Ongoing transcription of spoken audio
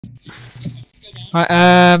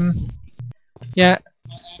Right, yeah.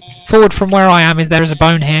 Forward from where I am there is a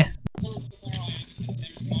bone here.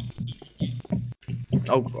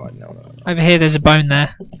 Oh god, no. Over here there's a bone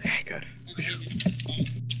there. Okay, good.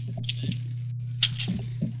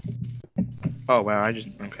 Oh wow,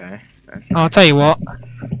 okay. I'll tell you what.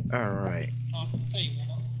 Alright.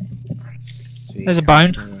 There's a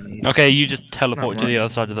bone. Okay, you just teleport to the other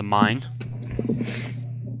side of the mine.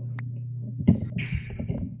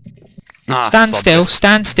 Ah, Stand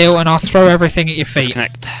still, and I'll throw everything at your feet.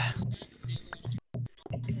 Disconnect.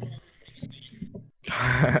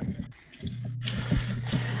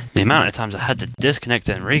 The amount of times I had to disconnect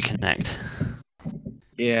and reconnect.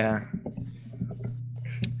 Yeah.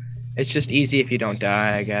 It's just easy if you don't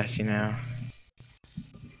die, I guess, you know.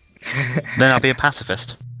 Then I'll be a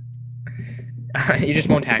pacifist. You just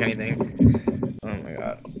won't hack anything. Oh my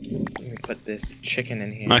god. Let me put this chicken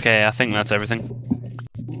in here. Okay, I think that's everything.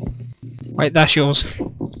 Wait, that's yours.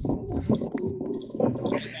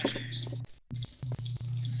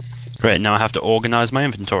 Great, now I have to organise my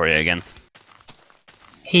inventory again.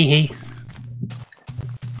 Hee hee.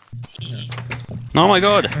 Oh my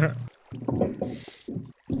god!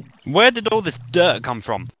 Where did all this dirt come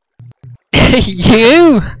from?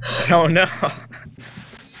 You! Oh no!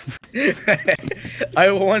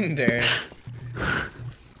 I wonder.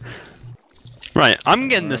 Right, I'm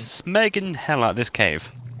getting the smegging hell out of this cave.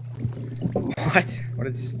 What? What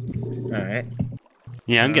is... Alright.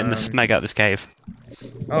 Yeah, I'm getting the smeg out of this cave.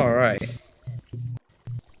 Alright.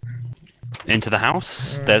 Into the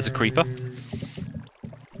house. There's a creeper.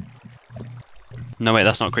 No wait,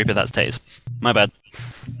 that's not a creeper, that's Taze. My bad.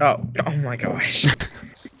 Oh my gosh.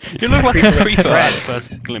 You look like a creeper at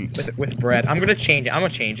first glimpse. With bread. I'm gonna change it.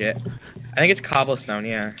 I think it's cobblestone,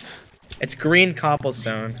 yeah. It's green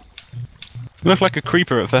cobblestone. You look like a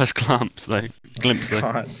creeper at first glimpse though.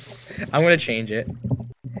 God. I'm gonna change it.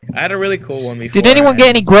 I had a really cool one before. Did anyone get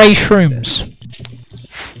any grey shrooms?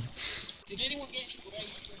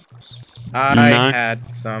 I No. had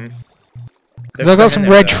some. Because I got some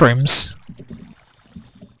red shrooms.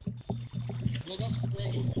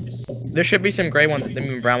 There should be some grey ones,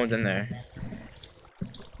 brown ones in there.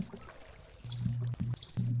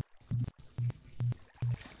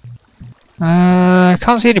 I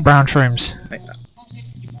can't see any brown shrooms.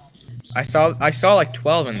 I saw like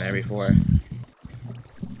 12 in there before.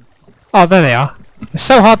 Oh, there they are. It's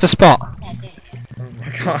so hard to spot. Oh my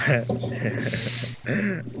god.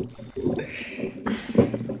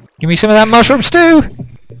 Give me some of that mushroom stew!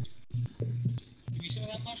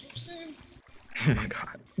 Oh my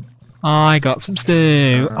god. I got some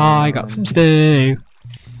stew. I got some stew.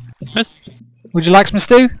 Yes. Would you like some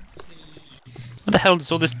stew? Where the hell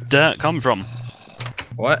does all this dirt come from?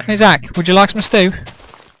 What? Hey Zach, would you like some stew?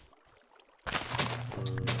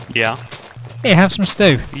 Yeah. Here, have some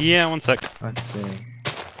stew. Yeah, one sec. Let's see.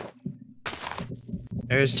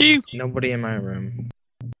 There's Stew. nobody in my room.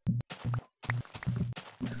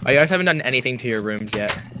 Oh, you guys haven't done anything to your rooms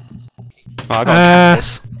yet. Oh, I got a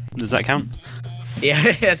cactus. Does that count? Yeah,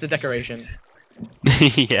 it's a decoration.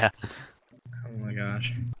 Yeah. Oh my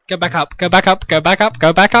gosh. Go back up, go back up, go back up,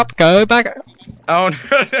 go back up, go back up. Oh no.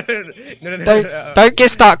 Don't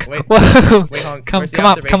get stuck. Wait, Whoa. wait, hold on. Come Where's the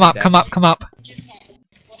up, come up, observation come up, come up.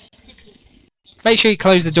 Make sure you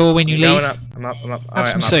close the door when you leave. Up. I'm up. Have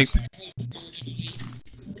some soup.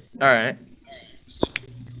 Alright.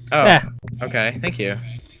 Oh. There. Okay, thank you.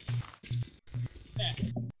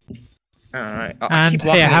 Alright. And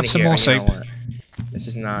here, have some more soup. This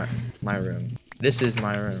is not my room. This is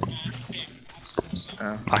my room.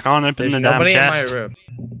 Oh. I can't open There's the damn nobody in my chest. room.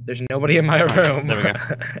 There's nobody in my room. There we go.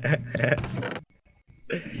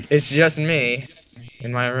 It's just me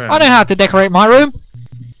in my room. I know how to decorate my room.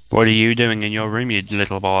 What are you doing in your room, you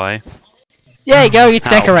little boy? There you go, it's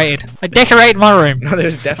How? decorated. I decorated my room. No,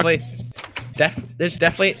 there's definitely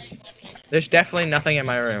nothing in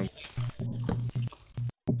my room.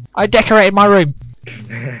 I decorated my room.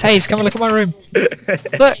 Taze, come and look at my room.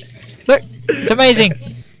 Look, it's amazing.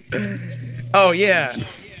 Oh yeah.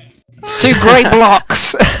 2 great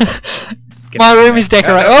blocks. My room is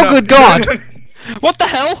decorated. Oh good god! What the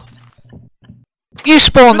hell? You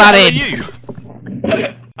spawned that Who in. the hell are you?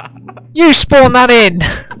 You spawned that in.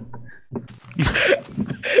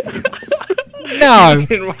 No.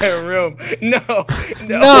 It's in my room. No.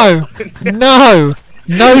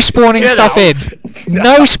 No spawning Get stuff out. in.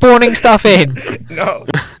 No spawning stuff in. No.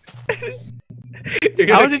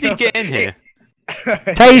 How did he get in here?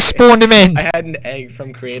 Taze spawned him in. I had an egg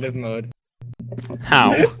from creative mode.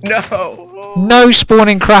 How? No. No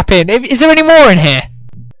spawning crap in. Is there any more in here?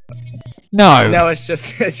 No. No, it's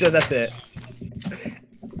just that's it.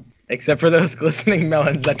 Except for those glistening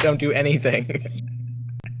melons that don't do anything.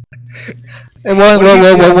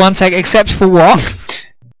 Whoa, 1 sec. Except for what?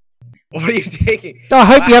 What are you taking? I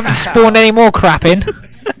hope you haven't spawned any more crap in.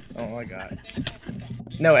 Oh my god.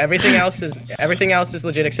 No, everything else is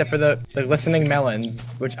legit except for the glistening melons,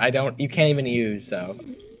 which you can't even use, so.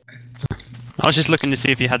 I was just looking to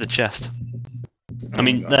see if you had a chest. I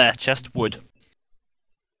mean, there, chest, wood.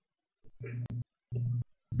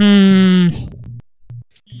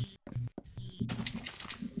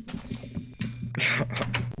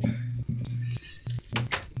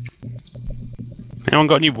 Anyone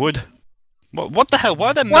got any wood? What the hell?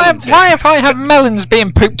 Why are there melons here? Why have I had melons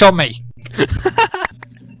being pooped on me?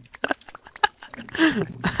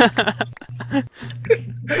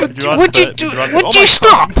 Would you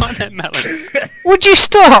stop? Why are there melons? Would you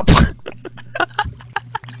stop?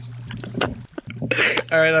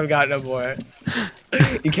 Alright, I've got no more.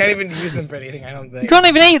 You can't even use them for anything, I don't think. You can't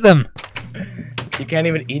even eat them. You can't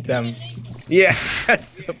even eat them. Yeah,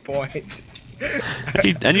 that's the point.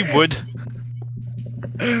 Any wood?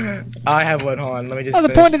 I have one. Hold on, let me just. Oh,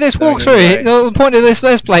 the point of this walkthrough, the point of this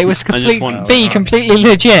let's play was to be completely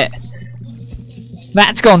legit.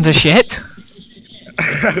 That's gone to shit.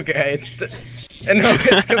 Okay, it's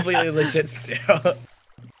completely legit still.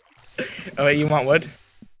 Oh wait, you want wood?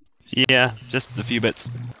 Yeah, just a few bits.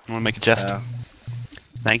 I want to make a chest.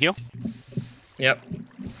 Thank you. Yep.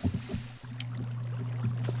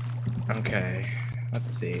 Okay,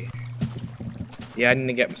 let's see. Yeah, I need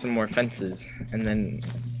to get some more fences, and then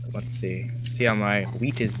let's see how my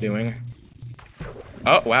wheat is doing.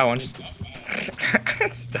 Oh wow, I'm just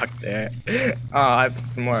stuck there. Oh, I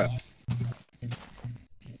put some more up.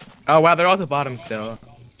 Oh wow, they're all at the bottom still.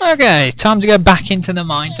 Okay, time to go back into the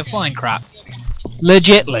mine to find crap.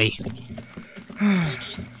 Legitly.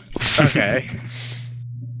 Okay.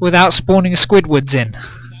 Without spawning Squidwards in.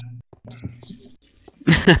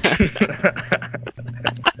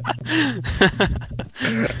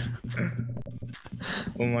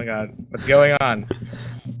 Oh my god, what's going on?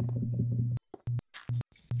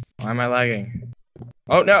 Why am I lagging?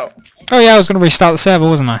 Oh no! Oh yeah, I was going to restart the server,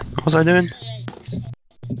 wasn't I? What was I doing?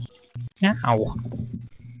 Ow.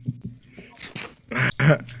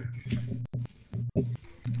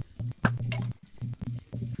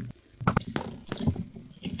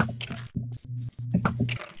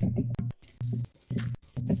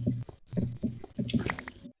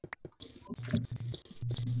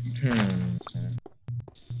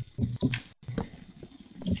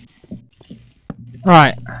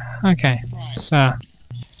 Right, okay, so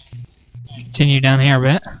continue down here a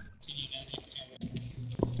bit.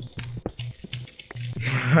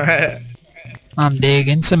 I'm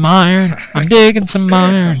digging some iron, I'm digging some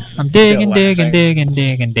iron, I'm digging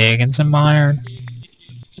some iron.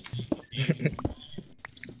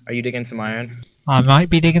 Are you digging some iron? I might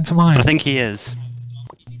be digging some iron. I think he is.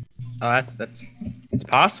 Oh, it's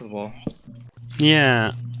possible.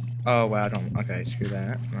 Yeah. Oh wow, okay, screw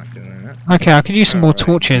that. I'm not doing that. Okay, I could use some more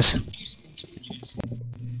torches.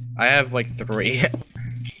 I have like 3.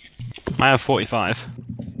 I have 45.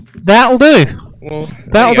 That'll do! Well,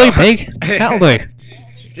 that'll do, pig! That'll do!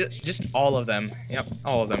 Just all of them. Yep,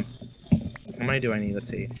 all of them. How many do I need? Let's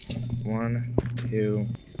see. 1, 2,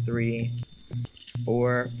 3,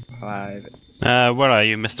 4, 5, 6. Where are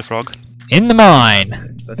you, Mr. Frog? In the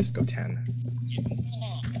mine! Let's just go 10.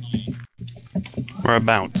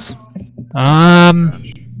 Whereabouts? Coming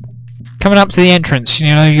up to the entrance, you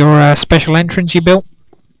know, your special entrance you built?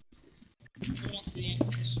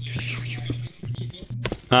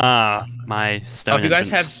 Ah, my stone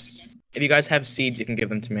entrance. If you guys have seeds, you can give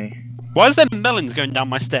them to me. Why is there melons going down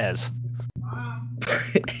my stairs?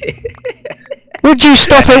 Would you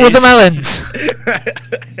stop it with the melons?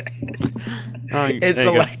 It's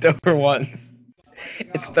the leftover ones.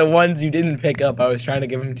 It's the ones you didn't pick up. I was trying to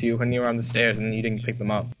give them to you when you were on the stairs and you didn't pick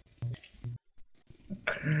them up.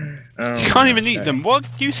 You can't even eat them. What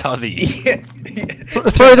use are these? Yeah.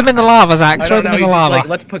 Throw them in the lava, Zach. Throw them in the lava. Like,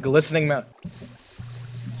 let's put glistening melon.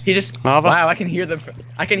 He just lava? Wow, I can hear them.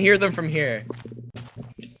 I can hear them from here.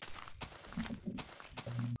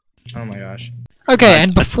 Oh my gosh. Okay,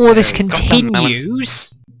 and before this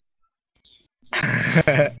continues.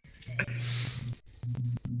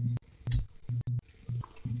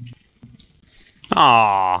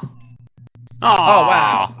 Aww. Oh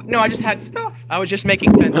wow! No, I just had stuff. I was just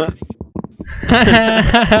making fences.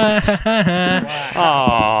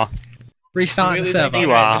 Aww. Restarting the server.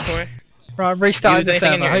 You are. Right, restarting the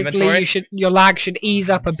server. Hopefully, your lag should ease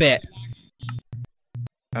up a bit.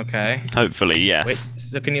 Okay. Hopefully, yes. Wait,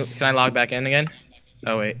 so can I log back in again?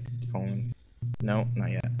 Oh wait, it's calling. No,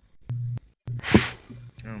 not yet.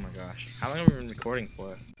 Oh my god. recording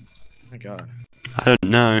for? Oh my god. I don't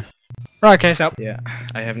know. Right, okay, so Yeah,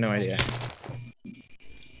 I have no idea.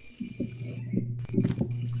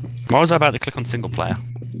 Why was I about to click on single player?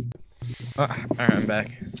 Oh, alright, I'm back.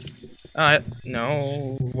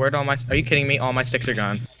 No. Where'd all my... Are you kidding me? All my sticks are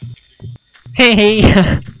gone. hey.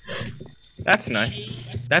 That's nice.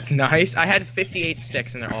 That's nice. I had 58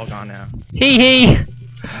 sticks and they're all gone now. Hee.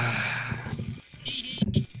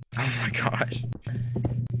 Oh my gosh.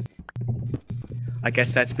 I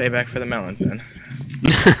guess that's payback for the melons then.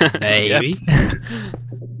 Maybe.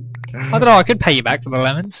 I don't know, I could pay you back for the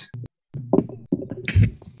lemons.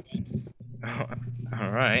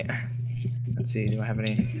 Alright. Let's see, do I have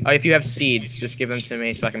any... Oh, if you have seeds, just give them to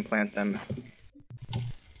me so I can plant them.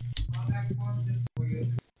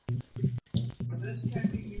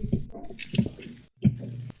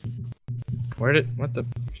 What the...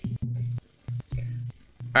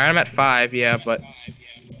 Alright, I'm at 5, yeah, but...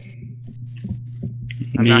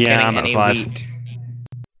 I'm not getting I'm any at 5. wheat.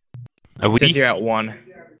 Are It says we? you're at 1.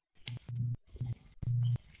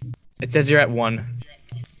 It says you're at 1.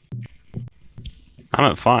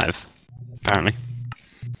 I'm at 5, apparently.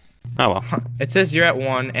 Oh well. It says you're at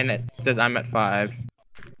 1, and it says I'm at 5.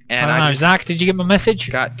 And I don't know, just Zach, did you get my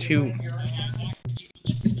message? got 2...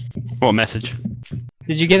 What message?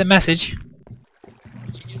 Did you get the message?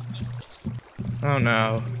 Oh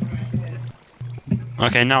no.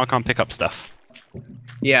 Okay, now I can't pick up stuff.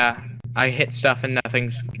 Yeah, I hit stuff and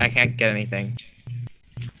nothing's... I can't get anything.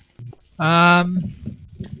 I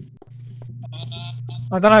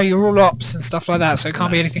don't know, you're all ops and stuff like that, so it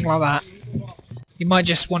can't be anything like that. You might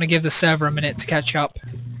just want to give the server a minute to catch up.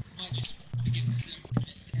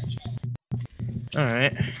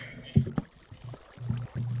 Alright.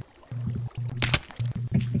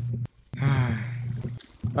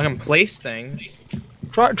 I can place things.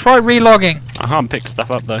 Try relogging. I can't pick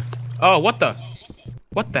stuff up though. Oh, what the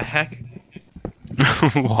heck?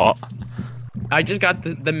 What? I just got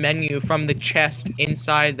the menu from the chest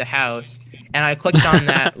inside the house, and I clicked on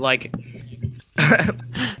that, like...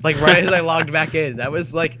 like, right as I logged back in. That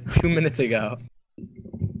was, like, 2 minutes ago.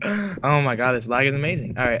 Oh my god, this lag is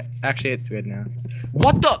amazing. Alright, actually, it's good now.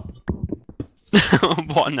 What the?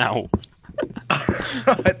 What now?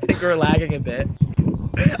 I think we're lagging a bit.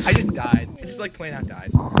 I just died. I just, like, plain out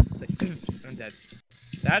died. It's like, I'm dead.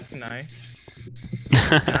 That's nice.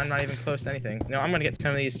 And I'm not even close to anything. No, I'm gonna get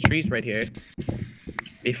some of these trees right here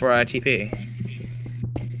before I TP.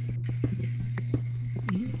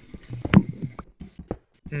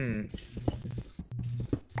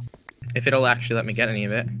 If it'll actually let me get any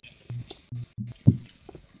of it.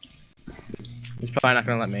 It's probably not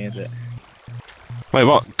gonna let me, is it? Wait,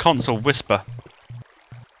 what? Console whisper.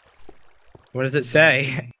 What does it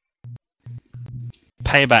say?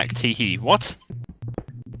 Payback teehee. What?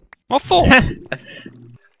 What for?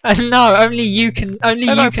 No, only you can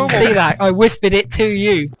see that. I whispered it to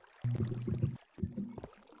you.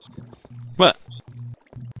 What?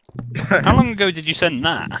 How long ago did you send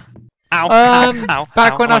that? Ow, ow,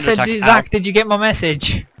 back ow, when I'm I said, under attack, Zach, ow. did you get my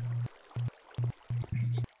message?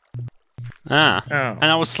 Ah. Oh. And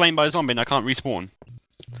I was slain by a zombie and I can't respawn.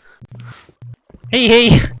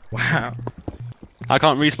 Hee. Wow. I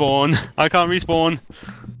can't respawn. I can't respawn.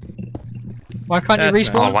 Why can't you That's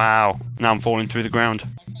respawn? Oh wow. Now I'm falling through the ground.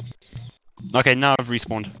 Okay, now I've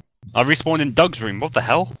respawned. I've respawned in Doug's room. What the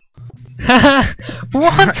hell?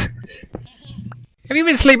 What? Have you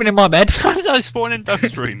been sleeping in my bed? How did I spawn in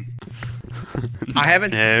Doug's room? I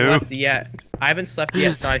haven't No. slept yet. I haven't slept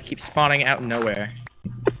yet, so I keep spawning out nowhere.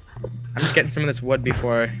 I'm just getting some of this wood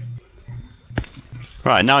before...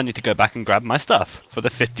 Right, now I need to go back and grab my stuff for the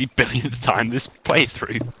 50 billionth time this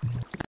playthrough.